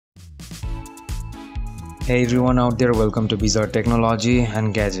Hey everyone out there, welcome to Bizarre Technology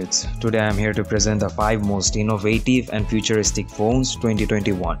and Gadgets. Today I am here to present the 5 most innovative and futuristic phones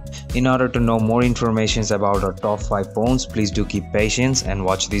 2021. In order to know more information about our top 5 phones, please do keep patience and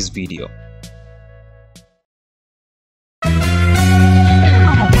watch this video.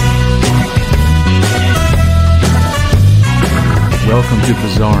 Welcome to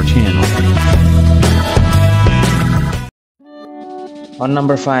Bizarre Channel. On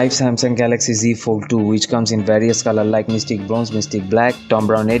number 5, Samsung Galaxy Z Fold 2, which comes in various colors like Mystic Bronze, Mystic Black, Tom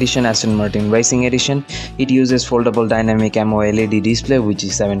Brown Edition, Aston Martin Racing Edition. It uses foldable dynamic AMOLED display which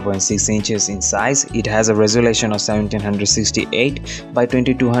is 7.6 inches in size. It has a resolution of 1768 by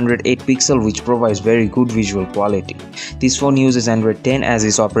 2208 pixel which provides very good visual quality. This phone uses Android 10 as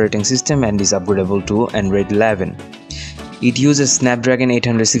its operating system and is upgradable to Android 11. It uses Snapdragon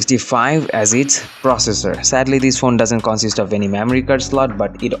 865 as its processor. Sadly, this phone doesn't consist of any memory card slot,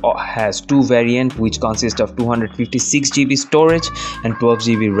 but it has two variants which consist of 256GB storage and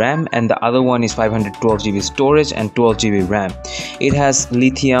 12GB RAM, and the other one is 512GB storage and 12GB RAM. It has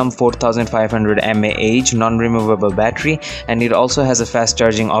lithium 4500 mAh non-removable battery, and it also has a fast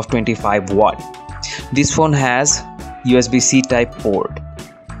charging of 25 watt. This phone has USB-C type port.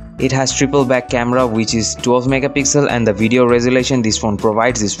 It has triple back camera which is 12 megapixel, and the video resolution this phone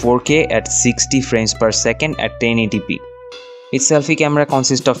provides is 4K at 60 frames per second at 1080p. Its selfie camera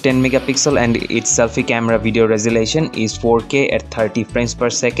consists of 10 megapixel and its selfie camera video resolution is 4K at 30 frames per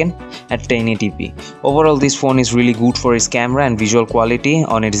second at 1080p. Overall, this phone is really good for its camera and visual quality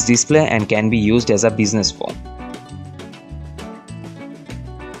on its display and can be used as a business phone.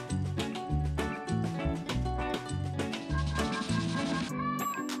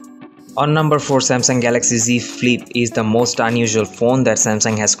 On number 4, Samsung Galaxy Z Flip is the most unusual phone that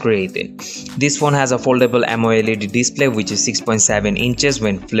Samsung has created. This phone has a foldable AMOLED display which is 6.7 inches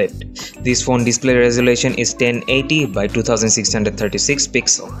when flipped. This phone display resolution is 1080 by 2636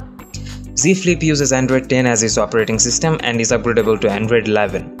 pixel. Z Flip uses Android 10 as its operating system and is upgradable to Android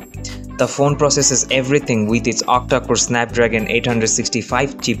 11. The phone processes everything with its octa-core Snapdragon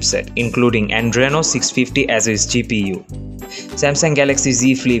 865 chipset, including Adreno 650 as its GPU. Samsung Galaxy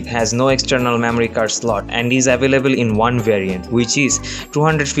Z Flip has no external memory card slot and is available in one variant, which is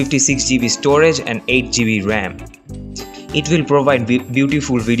 256GB storage and 8GB RAM. It will provide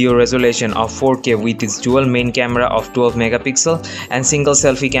beautiful video resolution of 4K with its dual main camera of 12 megapixel and single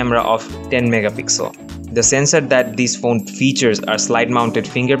selfie camera of 10 megapixel. The sensors that this phone features are slide-mounted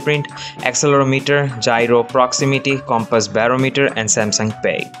fingerprint, accelerometer, gyro, proximity, compass, barometer, and Samsung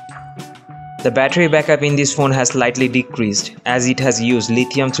Pay. The battery backup in this phone has slightly decreased as it has used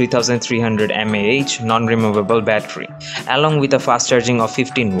lithium 3300 mAh non-removable battery along with a fast charging of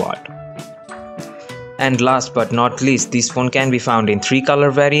 15 watt. And last but not least, this phone can be found in 3 color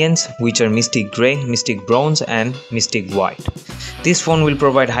variants which are Mystic Grey, Mystic Bronze and Mystic White. This phone will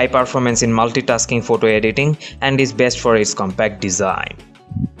provide high performance in multitasking photo editing and is best for its compact design.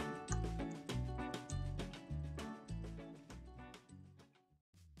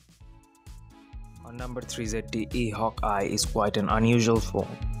 On number 3, ZTE Hawkeye is quite an unusual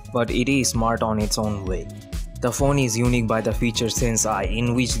phone, but it is smart on its own way. The phone is unique by the feature Sense Eye,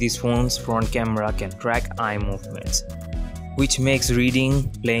 in which this phone's front camera can track eye movements, which makes reading,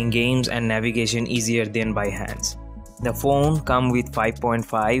 playing games and navigation easier than by hands. The phone comes with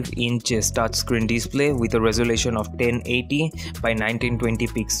 5.5 inches touchscreen display with a resolution of 1080 by 1920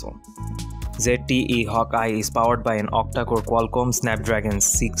 pixel. ZTE Hawkeye is powered by an octa-core Qualcomm Snapdragon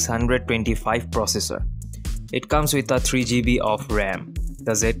 625 processor. It comes with a 3GB of RAM.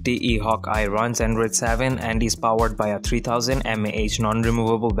 The ZTE Hawkeye runs Android 7 and is powered by a 3000 mAh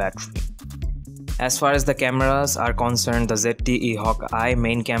non-removable battery. As far as the cameras are concerned, the ZTE Hawkeye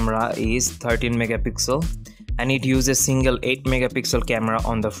main camera is 13 megapixel and it uses single 8 megapixel camera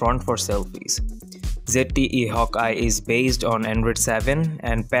on the front for selfies. ZTE Hawkeye is based on Android 7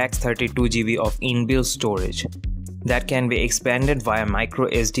 and packs 32GB of inbuilt storage that can be expanded via micro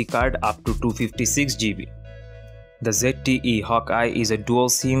SD card up to 256GB. The ZTE Hawkeye is a dual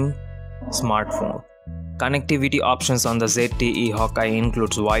SIM smartphone. Connectivity options on the ZTE Hawkeye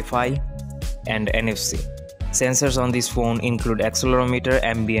includes Wi-Fi and NFC. Sensors on this phone include accelerometer,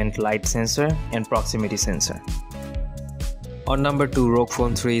 ambient light sensor, and proximity sensor. On number 2, ROG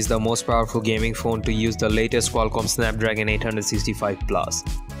Phone 3 is the most powerful gaming phone to use the latest Qualcomm Snapdragon 865 Plus.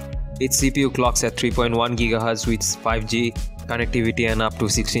 Its CPU clocks at 3.1 GHz with 5G connectivity and up to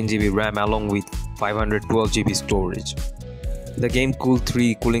 16GB RAM along with 512GB storage. The Game Cool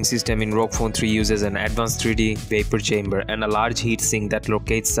 3 cooling system in ROG Phone 3 uses an advanced 3D vapor chamber and a large heat sink that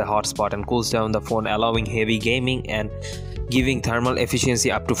locates the hotspot and cools down the phone, allowing heavy gaming and giving thermal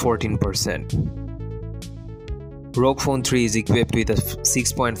efficiency up to 14%. ROG Phone 3 is equipped with a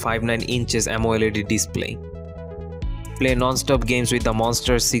 6.59 inches AMOLED display. Play non-stop games with the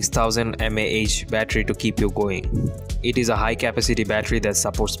monster 6000 mAh battery to keep you going. It is a high-capacity battery that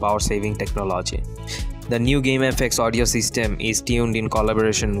supports power-saving technology. The new GameFX audio system is tuned in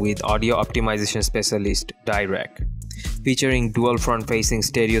collaboration with audio optimization specialist Dirac, featuring dual front-facing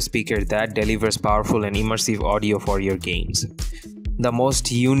stereo speaker that delivers powerful and immersive audio for your games. The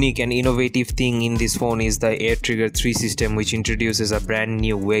most unique and innovative thing in this phone is the Air Trigger 3 system, which introduces a brand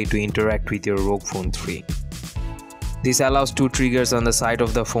new way to interact with your ROG Phone 3. This allows 2 triggers on the side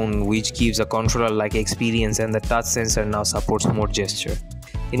of the phone, which gives a controller-like experience, and the touch sensor now supports more gesture,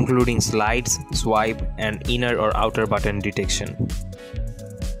 including slides, swipe, and inner or outer button detection.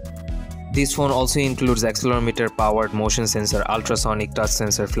 This phone also includes accelerometer-powered motion sensor, ultrasonic touch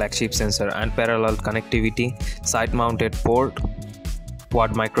sensor, flagship sensor, unparalleled connectivity, side-mounted port,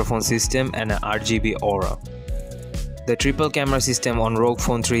 quad microphone system, and an RGB aura. The triple camera system on ROG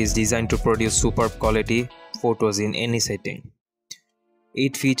Phone 3 is designed to produce superb quality photos in any setting.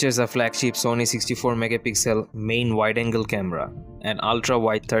 It features a flagship Sony 64 megapixel main wide-angle camera, an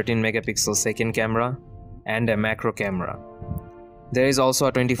ultra-wide 13 megapixel second camera, and a macro camera. There is also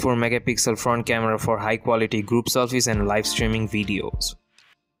a 24 megapixel front camera for high-quality group selfies and live streaming videos.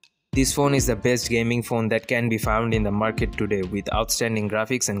 This phone is the best gaming phone that can be found in the market today, with outstanding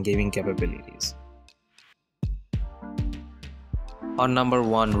graphics and gaming capabilities. On number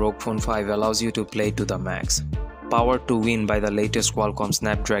 1, ROG Phone 5 allows you to play to the max. Powered to win by the latest Qualcomm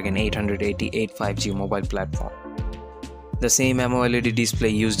Snapdragon 888 5G mobile platform. The same AMOLED display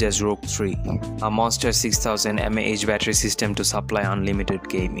used as ROG 3, a monster 6000 mAh battery system to supply unlimited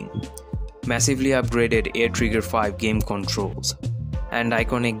gaming. Massively upgraded Air Trigger 5 game controls, and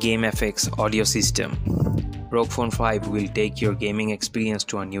iconic GameFX audio system. ROG Phone 5 will take your gaming experience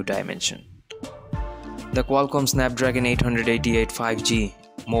to a new dimension. The Qualcomm Snapdragon 888 5G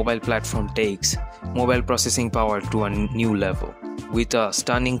mobile platform takes mobile processing power to a new level, with a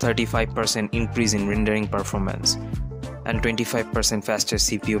stunning 35% increase in rendering performance and 25% faster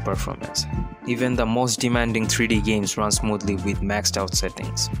CPU performance. Even the most demanding 3D games run smoothly with maxed out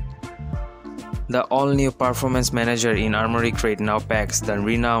settings. The all-new Performance Manager in Armoury Crate now packs the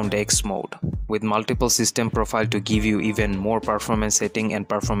renowned X mode, with multiple system profile to give you even more performance setting and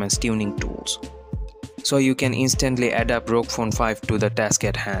performance tuning tools, so you can instantly adapt ROG Phone 5 to the task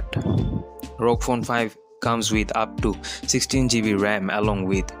at hand. ROG Phone 5 comes with up to 16GB RAM along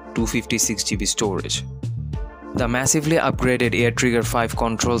with 256GB storage. The massively upgraded Air Trigger 5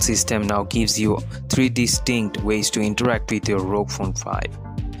 control system now gives you 3 distinct ways to interact with your ROG Phone 5,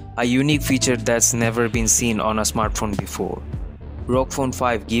 a unique feature that's never been seen on a smartphone before. ROG Phone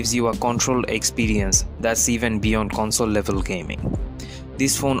 5 gives you a control experience that's even beyond console level gaming.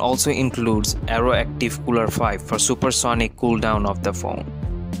 This phone also includes Aero Active Cooler 5 for supersonic cooldown of the phone.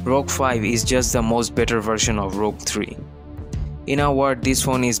 ROG 5 is just the most better version of ROG 3. In a word, this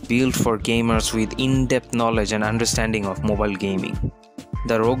phone is built for gamers with in-depth knowledge and understanding of mobile gaming.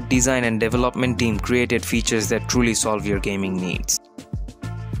 The ROG design and development team created features that truly solve your gaming needs.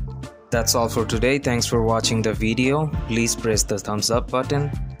 That's all for today. Thanks for watching the video. Please press the thumbs up button,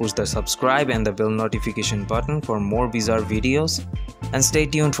 push the subscribe and the bell notification button for more bizarre videos, and stay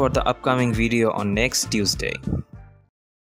tuned for the upcoming video on next Tuesday.